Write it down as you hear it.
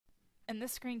In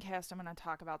this screencast, I'm going to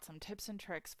talk about some tips and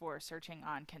tricks for searching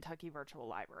on Kentucky Virtual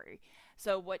Library.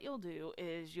 So what you'll do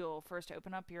is you'll first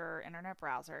open up your internet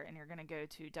browser and you're going to go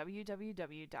to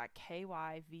www.kyvl.org,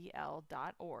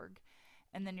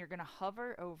 and then you're going to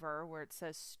hover over where it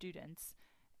says students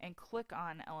and click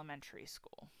on elementary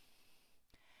school.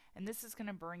 And this is going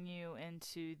to bring you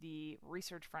into the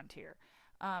research frontier.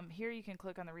 Here you can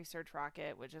click on the research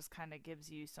rocket, which just kind of gives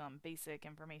you some basic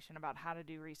information about how to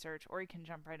do research, or you can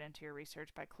jump right into your research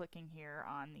by clicking here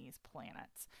on these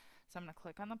planets. So I'm going to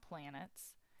click on the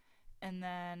planets and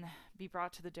then be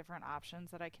brought to the different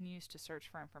options that I can use to search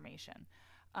for information.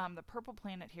 The purple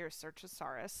planet here is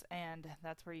Searchosaurus, and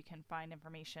that's where you can find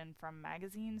information from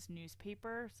magazines,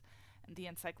 newspapers, the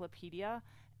encyclopedia,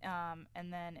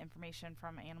 and then information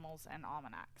from animals and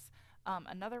almanacs.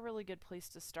 Another really good place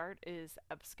to start is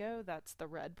EBSCO. That's the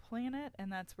red planet,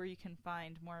 and that's where you can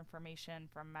find more information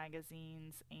from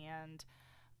magazines and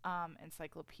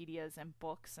encyclopedias and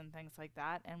books and things like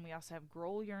that. And we also have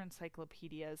Grolier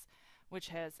encyclopedias, which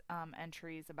has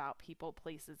entries about people,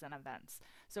 places, and events.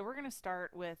 So we're going to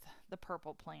start with the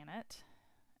purple planet,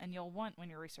 and you'll want, when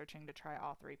you're researching, to try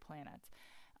all three planets.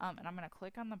 And I'm going to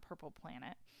click on the purple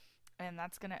planet, and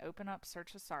that's going to open up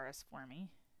Searchosaurus for me.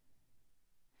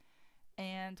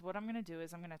 And what I'm going to do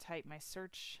is I'm going to type my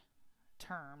search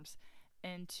terms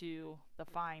into the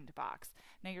find box.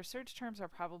 Now your search terms are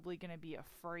probably going to be a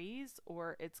phrase,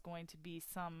 or it's going to be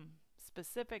some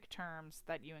specific terms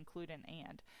that you include in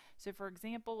and. So for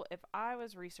example, if I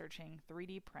was researching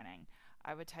 3D printing,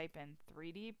 I would type in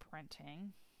 3D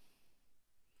printing,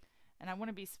 and I want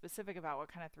to be specific about what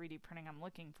kind of 3D printing I'm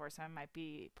looking for, so I might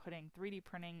be putting 3D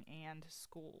printing and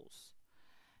schools.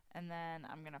 And then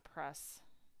I'm going to press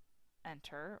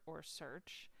enter or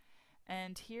search.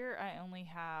 And here I only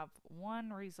have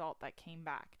one result that came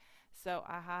back. So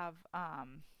I have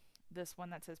this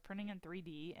one that says printing in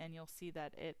 3D, and you'll see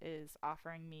that it is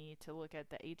offering me to look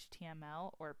at the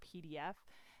HTML or PDF.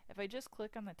 If I just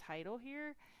click on the title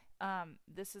here,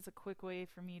 this is a quick way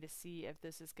for me to see if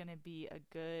this is going to be a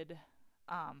good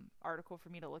article for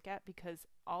me to look at, because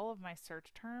all of my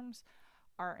search terms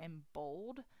are in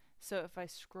bold. So if I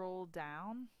scroll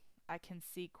down, I can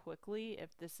see quickly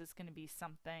if this is going to be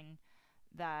something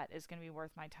that is going to be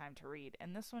worth my time to read.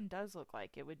 And this one does look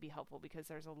like it would be helpful, because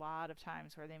there's a lot of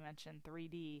times where they mention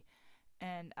 3D,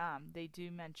 and they do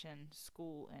mention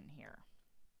school in here.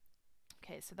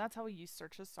 Okay, so that's how we use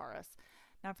Searchosaurus.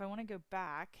 Now if I want to go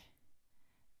back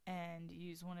and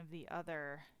use one of the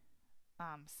other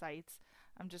sites,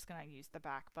 I'm just going to use the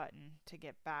back button to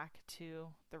get back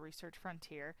to the research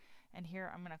frontier. And here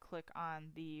I'm going to click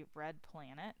on the red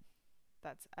planet.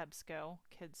 That's EBSCO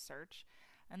Kids Search,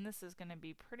 and this is going to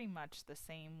be pretty much the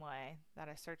same way that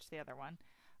I searched the other one.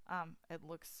 It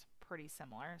looks pretty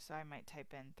similar, so I might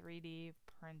type in 3D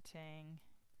printing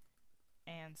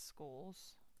and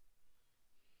schools,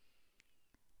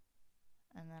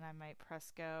 and then I might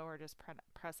press go or just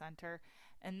press enter.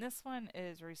 And this one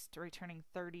is returning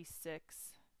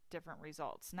 36 different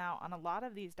results. Now on a lot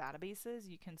of these databases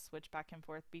you can switch back and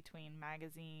forth between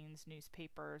magazines,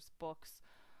 newspapers, books,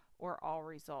 or all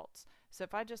results. So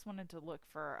if I just wanted to look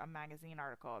for a magazine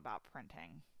article about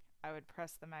printing, I would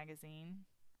press the magazine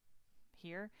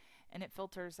here, and it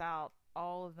filters out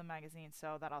all of the magazines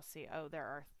so that I'll see, oh, there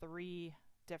are 3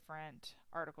 different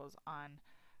articles on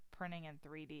printing in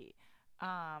 3D.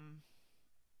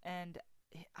 And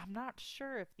I'm not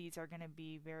sure if these are going to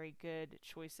be very good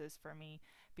choices for me,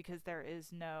 because there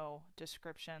is no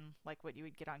description like what you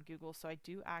would get on Google. So I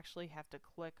do actually have to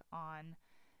click on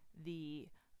the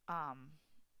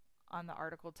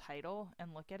article title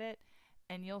and look at it,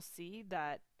 and you'll see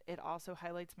that it also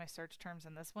highlights my search terms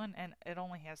in this one, and it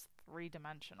only has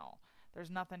 3-dimensional. There's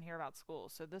nothing here about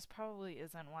schools, so this probably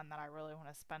isn't one that I really want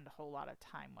to spend a whole lot of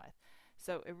time with.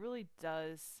 So it really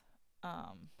does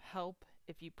help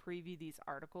if you preview these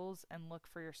articles and look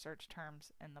for your search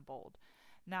terms in the bold.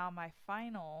 Now my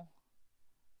final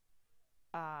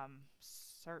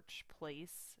search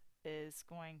place is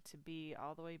going to be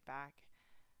all the way back.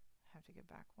 I have to go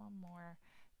back one more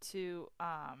to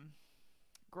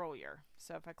Grolier.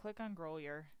 So if I click on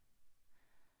Grolier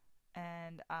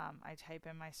and I type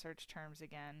in my search terms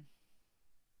again,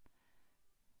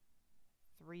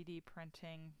 3D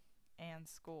printing and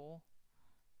school,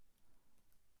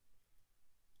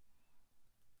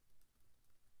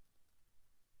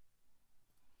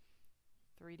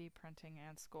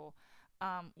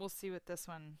 we'll see what this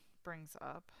one brings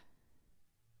up.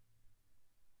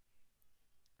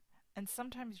 And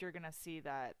sometimes you're going to see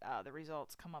that the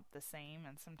results come up the same,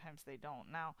 and sometimes they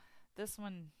don't. Now, this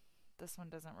one this one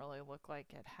doesn't really look like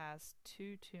it has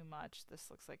too much. This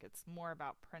looks like it's more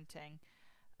about printing.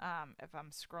 If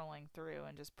I'm scrolling through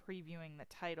and just previewing the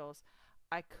titles,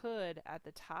 I could at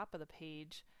the top of the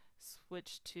page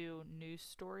switch to news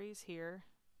stories here.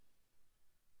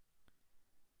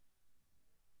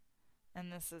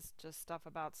 And this is just stuff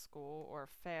about school, or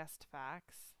fast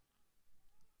facts.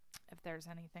 If there's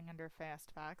anything under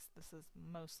fast facts, this is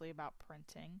mostly about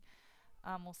printing.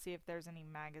 We'll see if there's any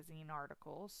magazine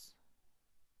articles.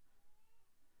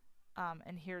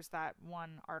 And here's that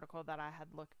one article that I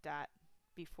had looked at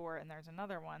before, and there's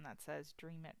another one that says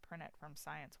Dream It, Print It from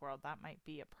Science World. That might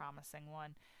be a promising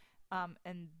one.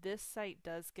 And this site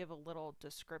does give a little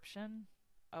description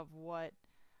of what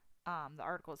the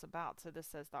article is about. So this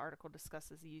says the article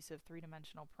discusses the use of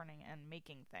three-dimensional printing and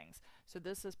making things. So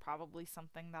this is probably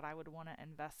something that I would want to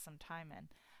invest some time in.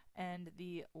 And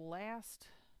the last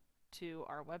two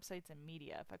are websites and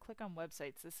media. If I click on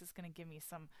websites, this is going to give me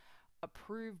some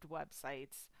approved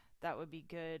websites that would be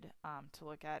good to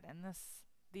look at. And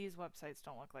these websites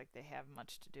don't look like they have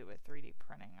much to do with 3D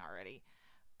printing already.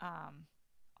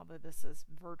 Although this is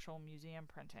virtual museum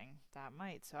printing, that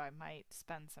might, so I might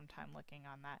spend some time looking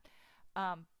on that.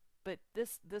 But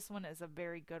this one is a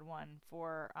very good one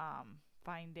for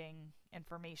finding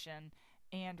information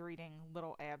and reading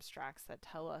little abstracts that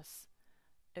tell us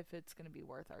if it's going to be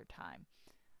worth our time.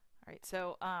 Alright,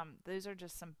 so those are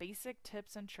just some basic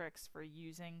tips and tricks for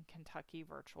using Kentucky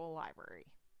Virtual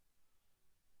Library.